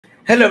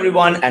Hello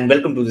everyone and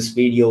welcome to this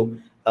video.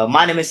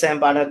 My name is Sam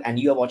Padak and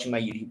you are watching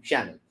my YouTube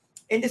channel.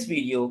 In this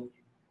video,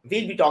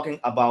 we'll be talking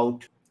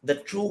about the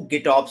true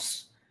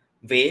GitOps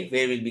way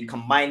where we'll be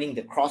combining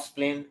the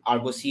Crossplane,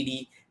 Argo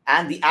Cd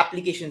and the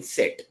application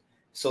set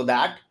so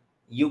that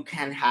you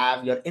can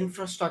have your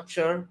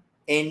infrastructure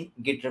in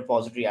Git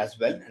repository as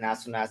well. And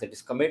as soon as it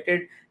is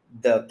committed,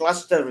 the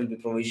cluster will be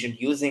provisioned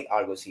using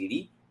Argo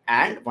Cd.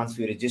 And once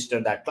we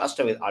register that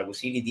cluster with Argo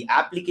Cd, the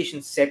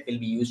application set will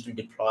be used to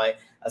deploy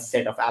a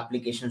set of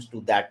applications to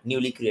that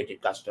newly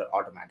created cluster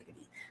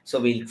automatically. So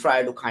we'll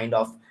try to kind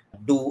of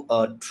do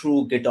a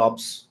true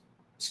GitOps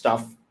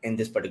stuff in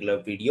this particular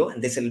video.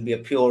 And this will be a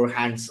pure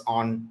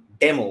hands-on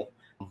demo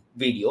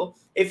video.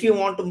 If you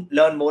want to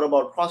learn more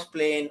about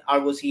Crossplane,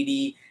 Argo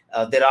Cd,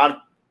 there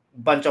are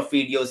bunch of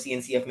videos,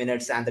 CNCF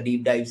minutes and the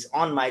deep dives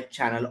on my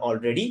channel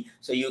already.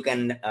 So you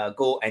can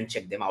go and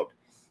check them out.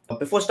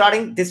 Before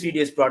starting, this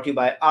video is brought to you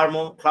by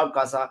Armo, Cloud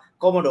Casa,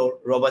 Commodore,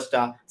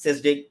 Robusta,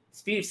 Sysdig,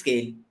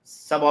 SpeedScale,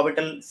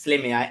 Suborbital,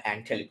 Slim AI,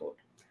 and Teleport.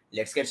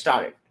 Let's get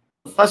started.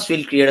 First,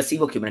 we'll create a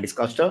Civo Kubernetes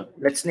cluster.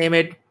 Let's name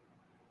it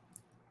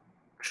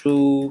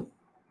True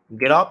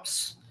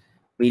GitOps.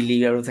 We'll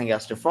leave everything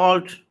as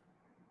default,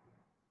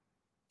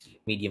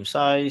 medium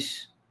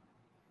size,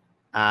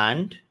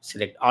 and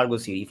select Argo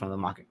Cd from the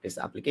marketplace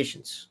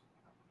applications.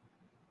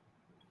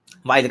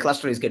 While the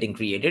cluster is getting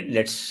created,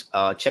 let's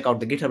check out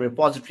the GitHub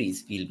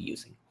repositories we'll be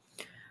using.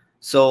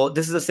 So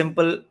this is a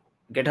simple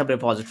GitHub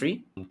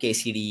repository,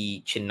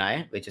 KCD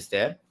Chennai, which is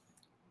there.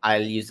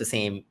 I'll use the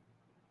same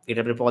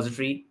GitHub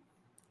repository.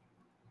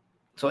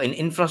 So in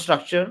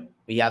infrastructure,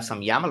 we have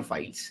some YAML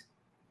files,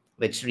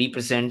 which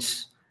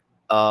represents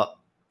a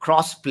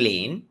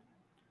Crossplane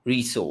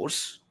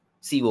resource,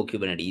 Civo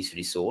Kubernetes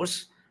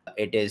resource.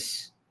 It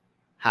is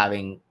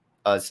having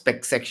a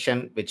spec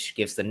section, which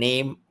gives the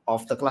name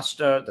of the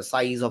cluster, the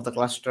size of the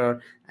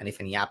cluster, and if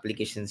any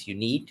applications you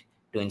need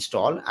to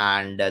install.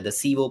 And the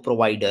Civo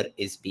provider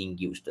is being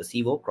used, the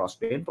Civo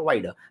Crossplane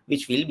provider,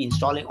 which we'll be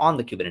installing on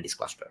the Kubernetes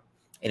cluster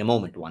in a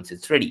moment once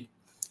it's ready.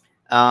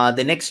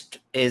 The next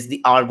is the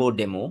Argo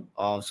demo.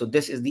 So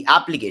this is the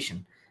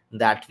application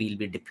that we'll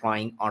be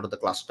deploying onto the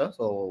cluster.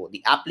 So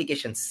the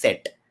application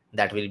set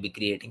that we'll be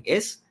creating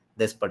is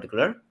this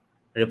particular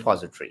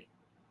repository.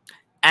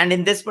 And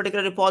in this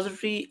particular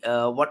repository,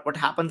 what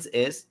happens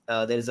is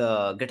there is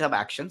a GitHub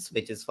Actions,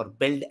 which is for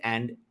build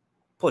and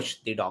push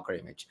the Docker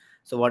image.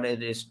 So what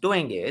it is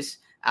doing is,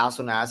 as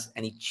soon as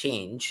any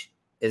change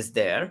is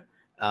there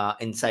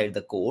inside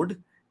the code,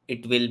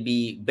 it will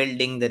be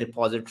building the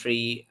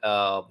repository,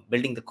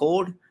 building the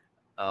code,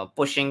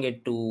 pushing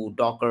it to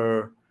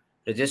Docker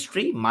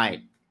registry, my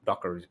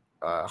Docker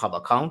Hub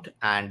account,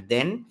 and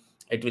then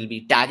it will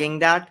be tagging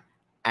that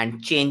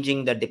and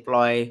changing the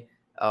deploy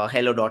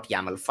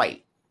hello.yaml file.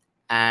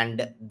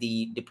 And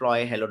the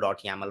deploy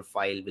hello.yaml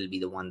file will be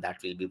the one that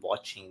we'll be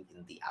watching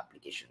in the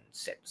application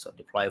set. So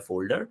deploy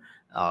folder,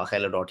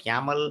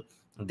 hello.yaml.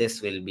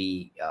 This will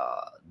be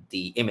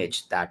the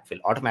image that will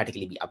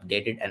automatically be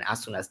updated. And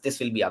as soon as this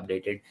will be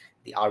updated,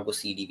 the Argo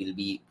Cd will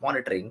be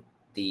monitoring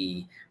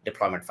the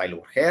deployment file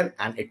over here,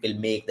 and it will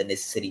make the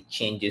necessary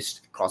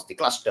changes across the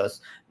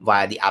clusters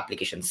via the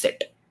application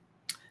set.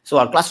 So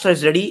our cluster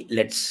is ready.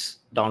 Let's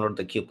download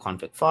the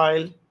kubeconfig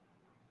file.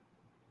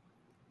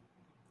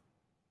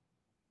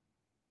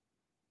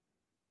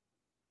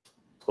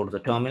 Go to the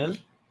terminal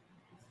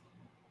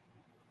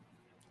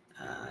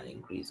and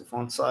increase the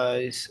font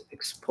size,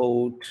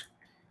 export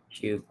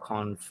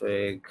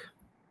kubeconfig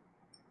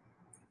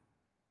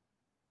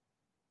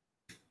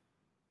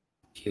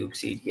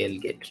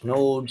kubectl get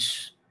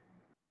nodes.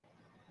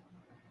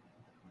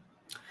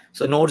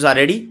 So nodes are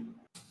ready.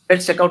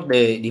 Let's check out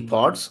the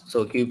pods.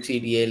 So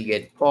kubectl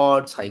get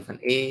pods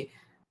 -a.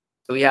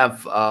 So we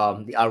have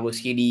the Argo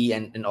Cd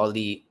and all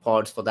the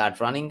pods for that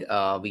running.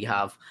 We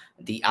have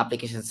the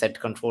application set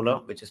controller,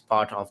 which is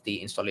part of the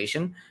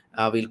installation.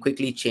 We'll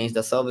quickly change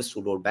the service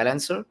to load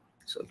balancer.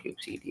 So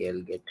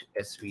kubectl get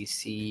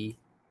svc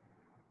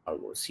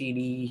Argo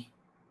Cd.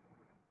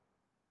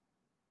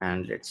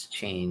 And let's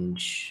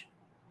change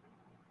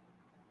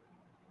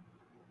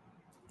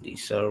the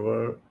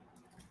server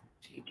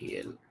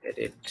ctl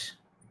edit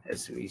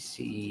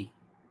svc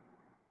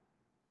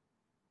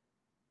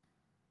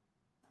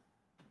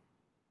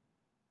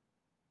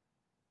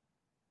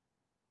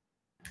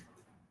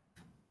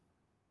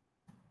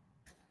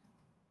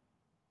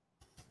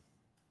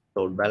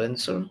load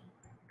balancer,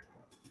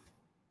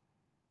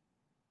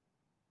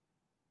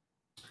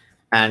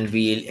 and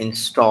we'll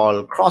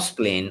install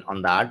Crossplane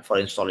on that. For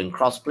installing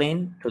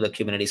Crossplane to the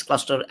Kubernetes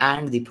cluster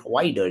and the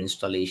provider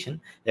installation,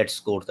 let's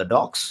go to the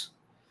docs.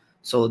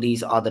 So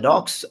these are the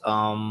docs.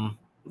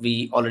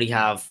 We already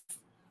have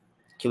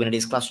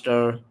Kubernetes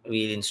cluster.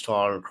 We'll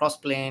install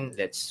Crossplane.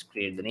 Let's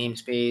create the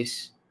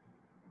namespace.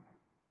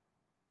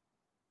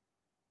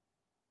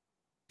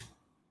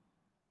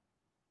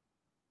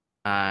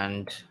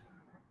 And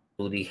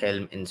do the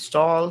Helm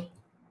install.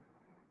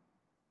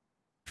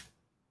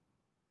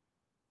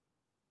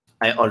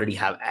 I already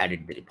have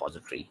added the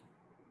repository.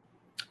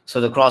 So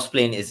the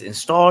Crossplane is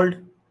installed.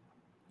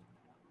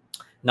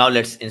 Now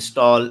let's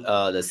install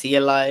the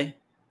CLI.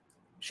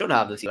 Should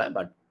have the CLI,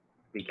 but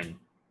we can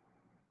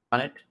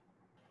run it.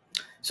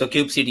 So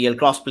kubectl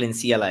Crossplane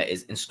CLI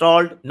is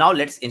installed. Now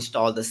let's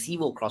install the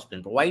CVO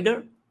Crossplane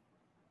provider.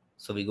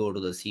 So we go to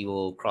the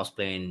CVO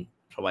Crossplane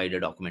provider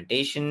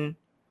documentation,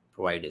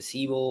 provider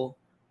CVO.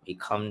 We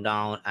come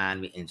down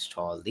and we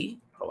install the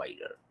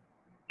provider.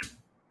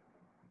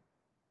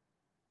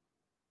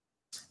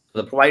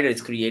 So the provider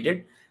is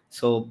created.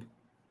 So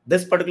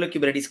this particular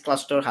Kubernetes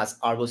cluster has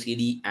Argo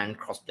Cd and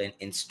Crossplane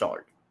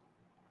installed.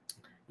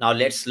 Now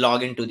let's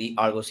log into the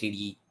Argo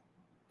Cd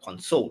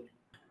console.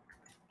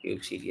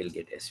 kubectl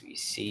get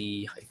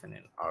svc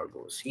 -n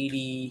Argo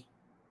Cd.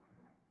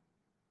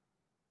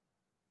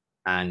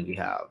 And we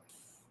have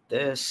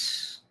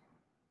this.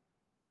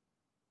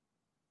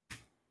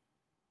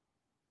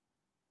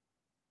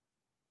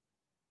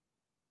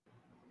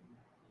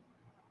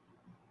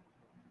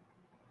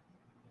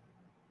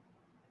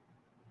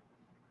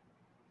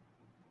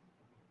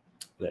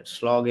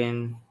 Let's log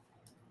in.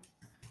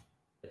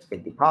 Let's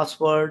get the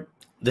password.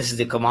 This is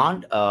the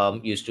command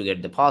used to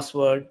get the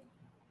password.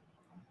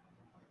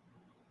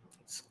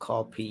 Let's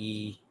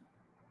copy,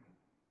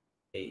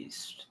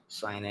 paste,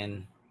 sign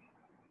in.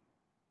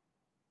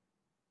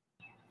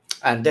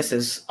 And this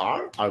is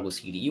our Argo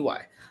Cd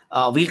UI.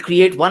 We'll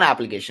create one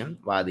application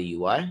via the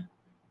UI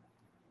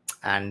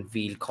and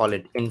we'll call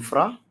it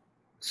infra.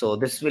 So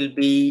this will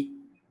be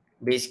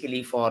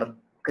basically for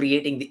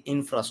creating the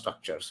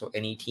infrastructure. So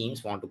any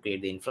teams want to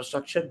create the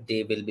infrastructure,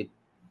 they will be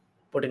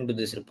put into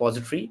this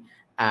repository,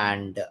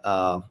 and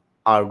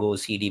Argo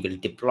Cd will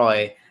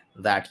deploy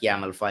that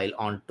YAML file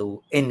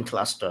onto in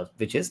cluster,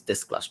 which is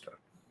this cluster.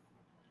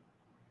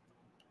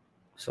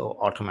 So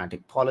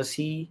automatic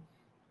policy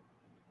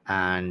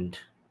and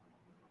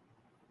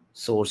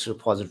source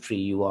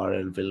repository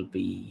URL will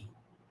be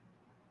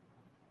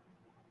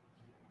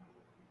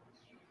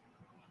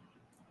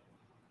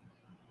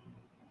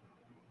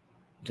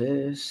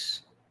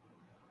this.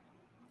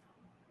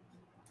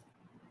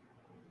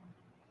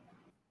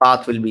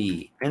 Path will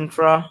be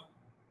infra.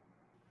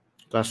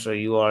 Cluster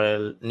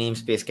URL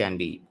namespace can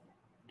be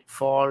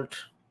default.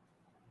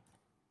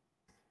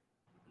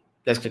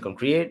 Let's click on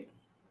create.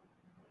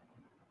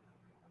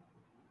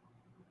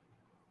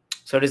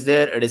 So it is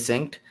there, it is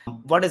synced.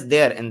 What is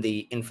there in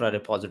the infra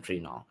repository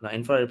now? The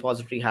infra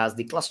repository has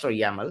the cluster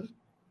YAML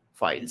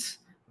files,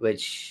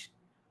 which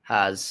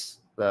has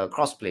the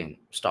crossplane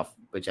stuff,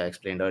 which I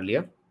explained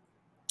earlier.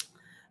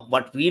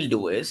 What we'll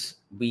do is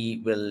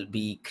we will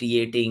be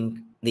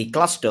creating the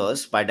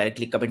clusters by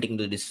directly committing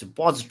to this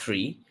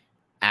repository,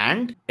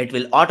 and it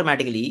will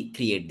automatically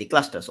create the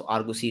cluster. So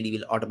Argo Cd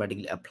will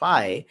automatically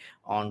apply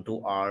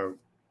onto our,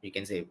 you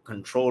can say,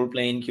 control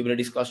plane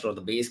Kubernetes cluster or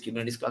the base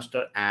Kubernetes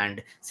cluster.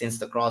 And since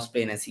the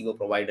Crossplane and CVO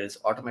provider is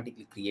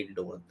automatically created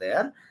over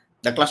there,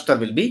 the cluster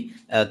will be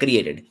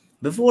created.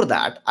 Before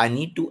that, I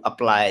need to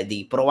apply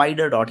the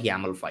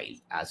provider.yaml file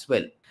as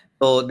well.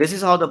 So this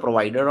is how the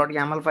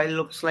provider.yaml file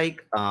looks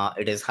like.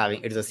 It is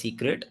a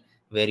secret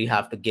where you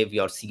have to give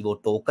your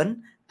CVO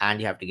token and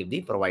you have to give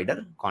the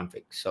provider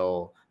config.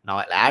 So now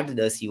I'll add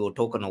the CVO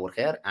token over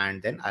here,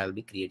 and then I'll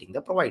be creating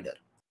the provider.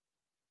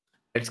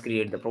 Let's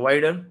create the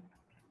provider.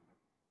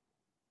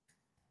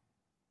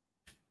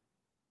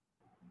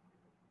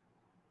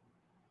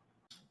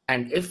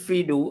 And if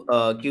we do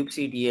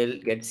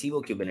kubectl get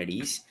CVO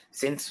Kubernetes,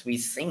 since we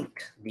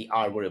sync the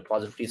Argo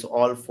repository, so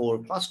all 4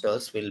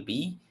 clusters will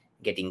be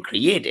getting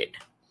created.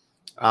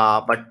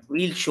 But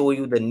we'll show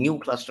you the new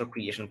cluster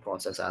creation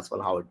process as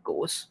well, how it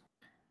goes.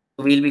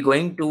 We'll be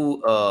going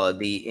to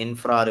the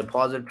infra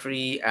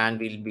repository and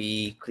we'll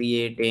be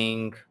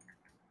creating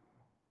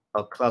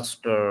a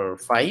cluster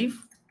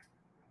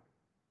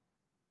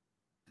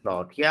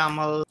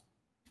 5.yaml,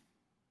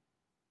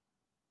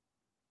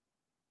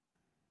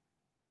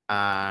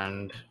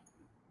 and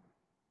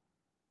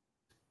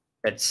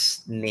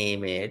let's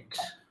name it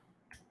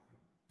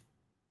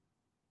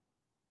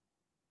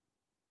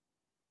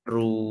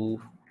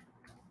true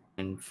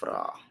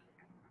infra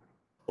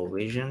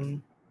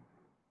provision.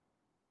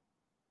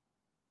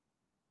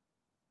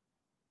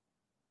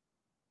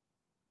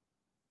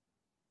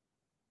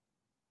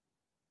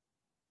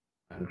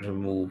 And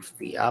remove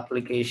the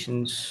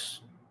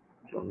applications,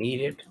 don't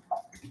need it,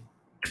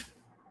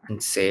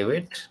 and save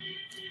it.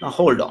 Now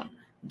hold on,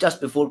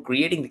 just before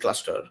creating the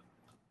cluster,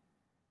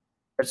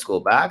 let's go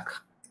back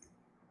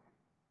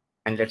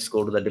and let's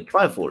go to the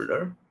deploy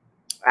folder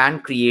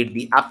and create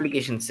the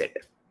application set.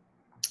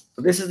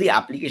 So this is the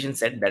application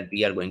set that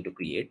we are going to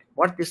create.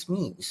 What this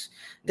means?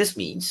 This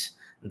means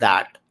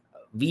that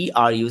we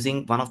are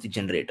using one of the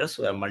generators.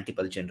 So there are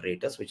multiple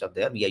generators which are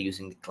there. We are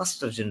using the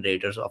cluster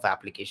generators of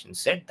application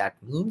set.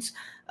 That means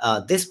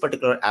this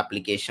particular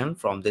application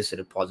from this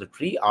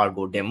repository,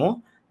 Argo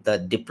demo, the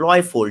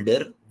deploy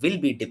folder will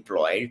be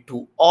deployed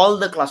to all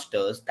the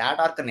clusters that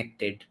are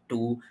connected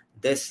to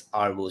this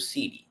Argo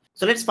Cd.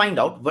 So let's find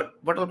out what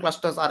all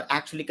clusters are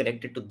actually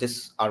connected to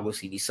this Argo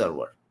Cd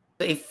server.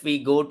 So if we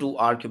go to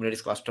our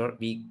Kubernetes cluster,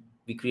 we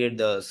we create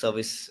the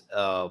service,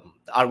 the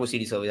Argo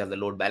CD service as the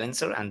load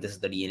balancer, and this is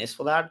the DNS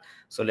for that.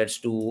 So let's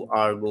do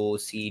Argo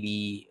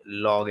CD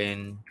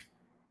login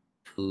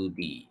to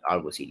the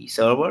Argo CD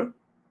server,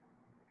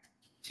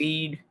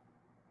 feed,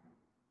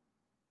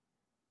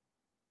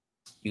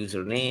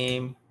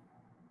 username,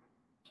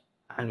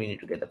 and we need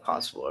to get the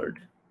password.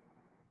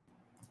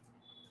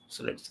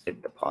 So let's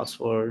get the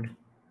password.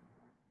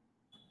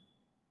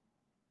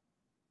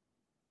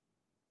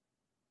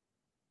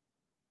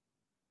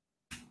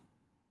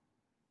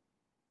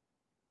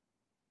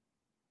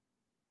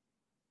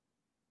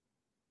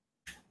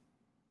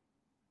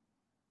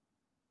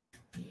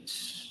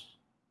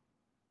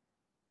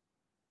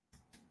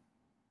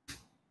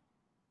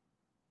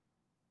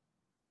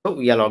 So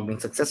we are logged in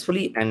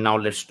successfully, and now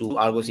let's do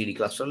Argo CD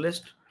cluster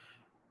list.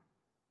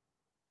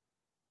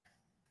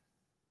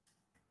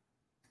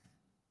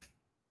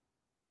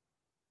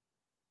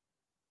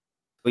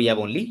 We have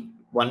only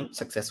one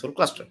successful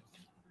cluster.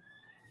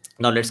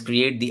 Now let's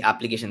create the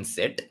application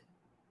set.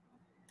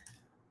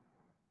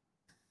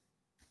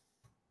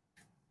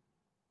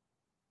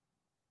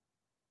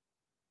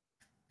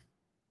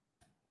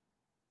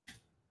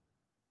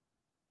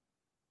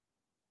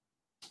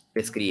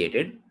 It's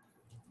created.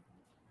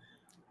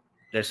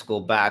 Let's go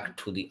back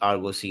to the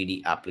Argo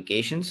CD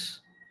applications,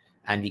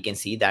 and we can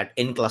see that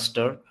in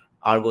cluster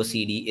Argo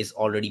CD is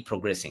already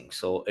progressing.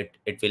 So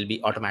it will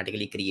be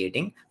automatically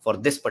creating for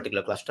this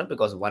particular cluster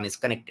because one is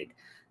connected.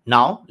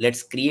 Now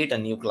let's create a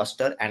new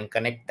cluster and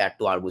connect that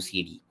to Argo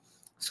CD.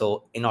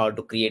 So in order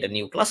to create a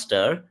new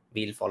cluster,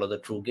 we'll follow the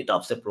true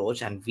GitOps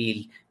approach, and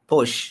we'll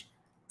push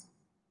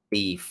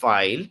the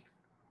file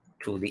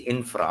to the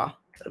infra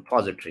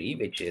repository,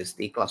 which is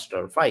the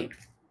cluster file.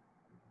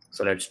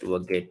 So let's do a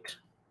git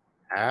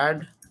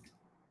add,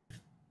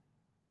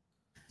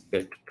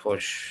 git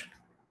push.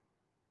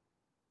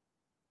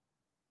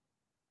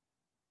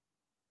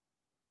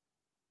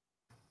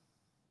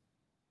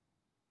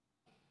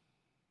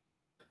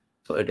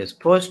 So it is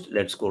pushed.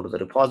 Let's go to the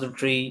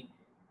repository,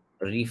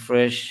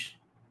 refresh.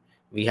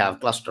 We have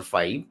cluster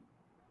 5.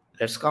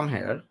 Let's come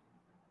here,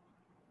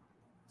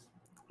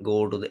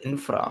 go to the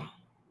infra,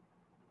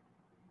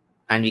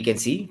 and we can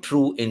see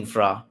true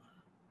infra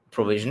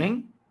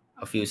provisioning.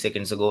 A few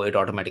seconds ago, it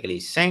automatically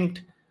synced.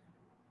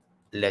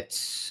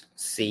 Let's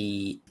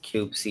see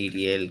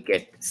kubectl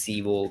get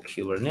Civo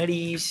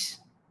Kubernetes.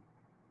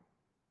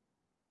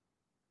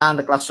 And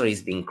the cluster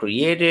is being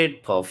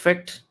created.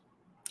 Perfect.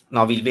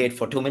 Now we'll wait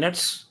for 2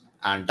 minutes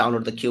and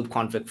download the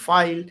kubeconfig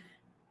file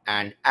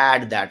and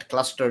add that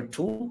cluster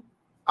to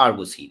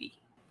Argo CD.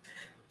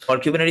 So our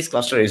Kubernetes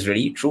cluster is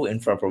ready, true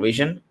infra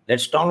provision.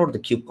 Let's download the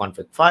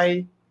kubeconfig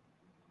file.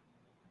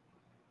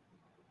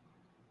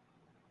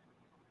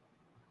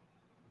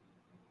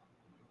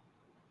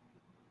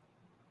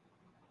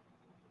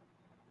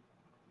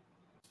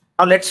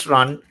 Now let's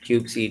run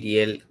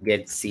kubectl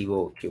get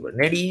Civo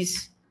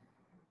Kubernetes.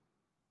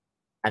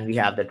 And we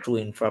have the true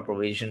infra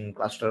provision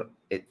cluster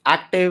is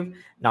active.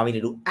 Now we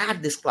need to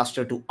add this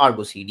cluster to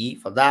Argo CD.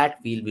 For that,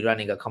 we'll be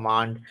running a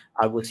command,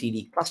 Argo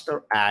CD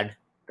cluster add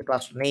the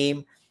cluster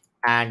name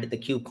and the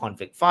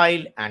kubeconfig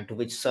file and to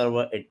which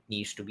server it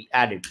needs to be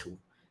added to.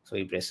 So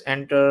we press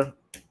enter,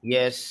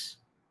 yes,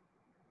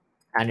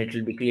 and it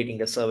will be creating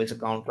the service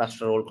account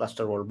cluster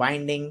role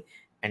binding,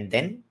 and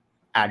then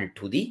add it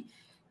to the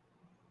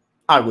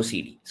Argo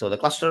CD. So the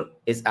cluster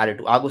is added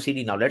to Argo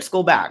CD. Now let's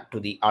go back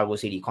to the Argo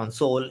CD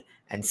console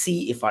and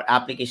see if our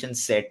application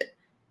set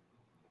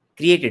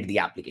created the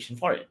application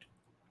for it.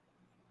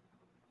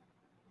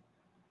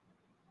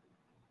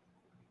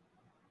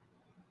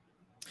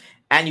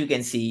 And you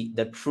can see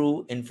the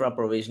true infra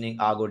provisioning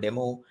Argo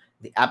demo.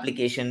 The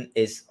application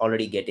is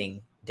already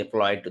getting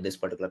deployed to this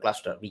particular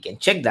cluster. We can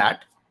check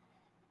that.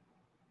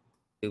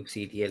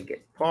 kubectl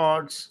get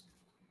pods.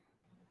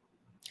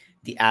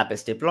 The app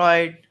is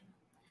deployed.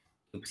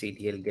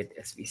 kubectl get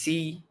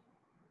svc.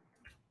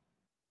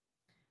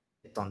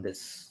 It's on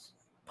this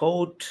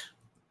port.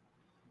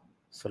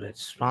 So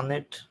let's run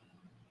it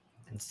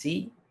and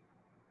see.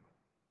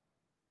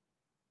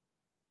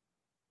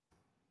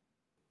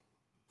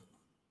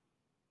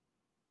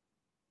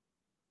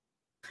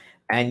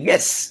 And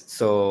yes,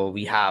 so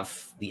we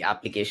have the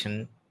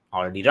application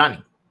already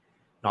running.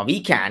 Now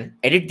we can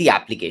edit the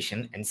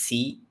application and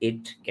see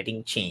it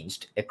getting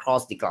changed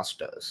across the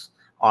clusters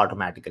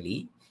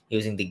automatically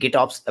using the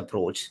GitOps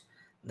approach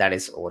that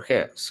is over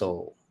here.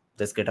 So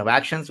this GitHub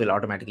Actions will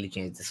automatically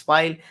change this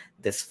file.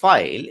 This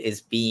file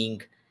is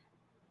being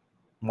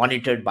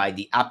monitored by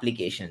the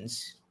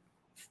applications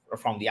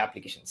from the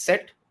application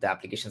set. The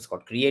applications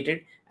got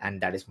created, and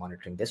that is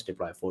monitoring this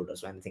deploy folder.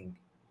 So anything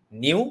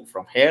new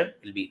from here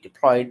will be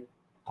deployed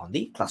on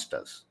the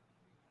clusters.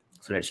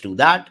 So let's do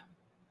that.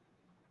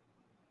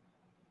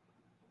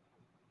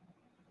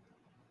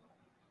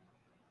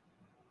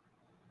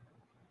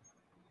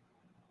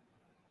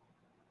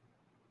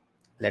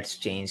 Let's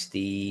change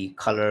the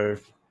color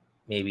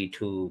maybe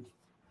to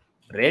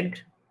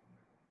red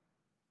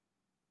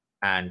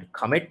and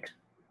commit.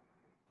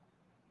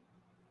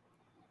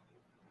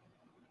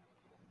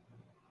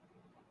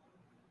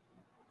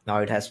 Now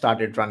it has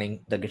started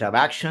running the GitHub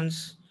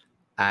Actions,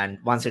 and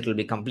once it will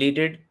be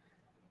completed,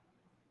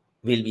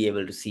 we'll be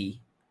able to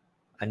see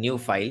a new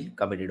file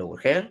committed over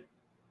here.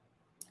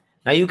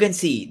 Now you can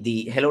see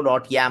the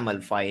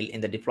hello.yaml file in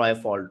the deploy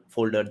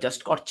folder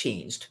just got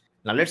changed.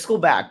 Now let's go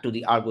back to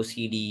the Argo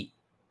Cd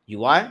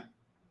UI,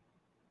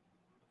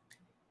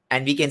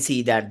 and we can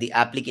see that the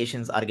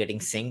applications are getting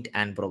synced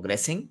and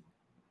progressing.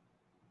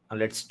 Now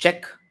let's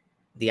check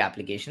the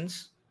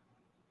applications,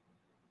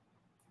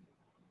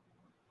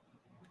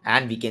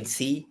 and we can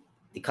see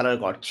the color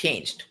got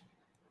changed.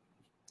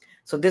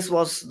 So this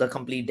was the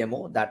complete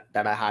demo that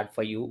I had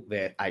for you,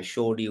 where I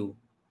showed you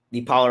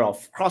the power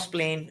of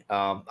Crossplane,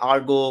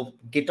 Argo,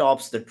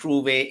 GitOps, the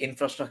true way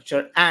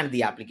infrastructure, and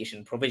the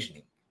application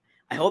provisioning.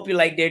 I hope you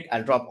liked it.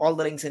 I'll drop all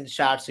the links in the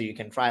chat so you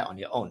can try on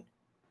your own.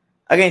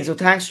 Again, so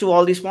thanks to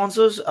all the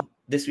sponsors.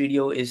 This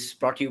video is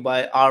brought to you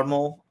by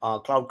Armo,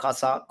 Cloud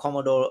Casa,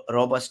 Commodore,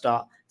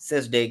 Robusta,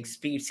 Sysdig,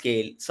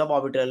 SpeedScale,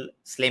 Suborbital,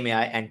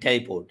 SlameAI, and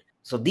Teleport.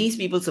 So these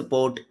people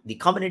support the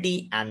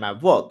community and my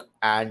work,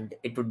 and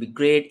it would be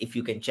great if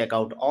you can check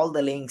out all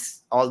the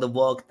links, all the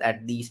work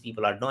that these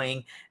people are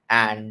doing,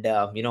 and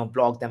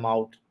blog them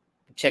out.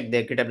 Check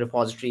their GitHub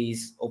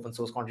repositories, open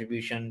source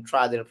contribution,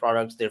 try their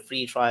products, their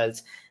free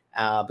trials,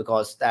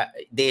 because that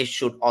they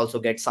should also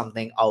get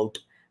something out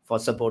for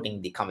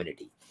supporting the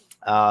community.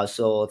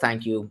 So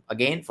thank you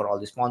again for all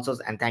the sponsors,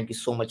 and thank you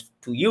so much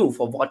to you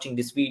for watching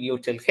this video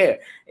till here.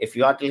 If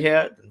you are till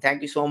here, then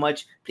thank you so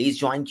much. Please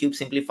join Cube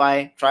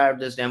Simplify, try out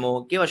this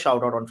demo, give a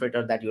shout out on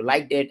Twitter that you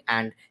liked it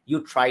and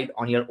you tried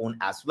on your own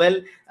as well.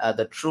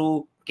 The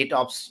true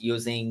GitOps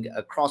using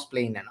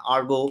Crossplane and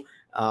Argo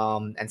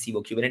and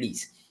Cibo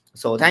Kubernetes.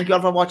 So thank you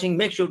all for watching.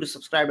 Make sure to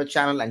subscribe to the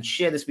channel and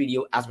share this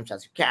video as much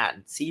as you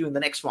can. See you in the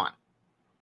next one.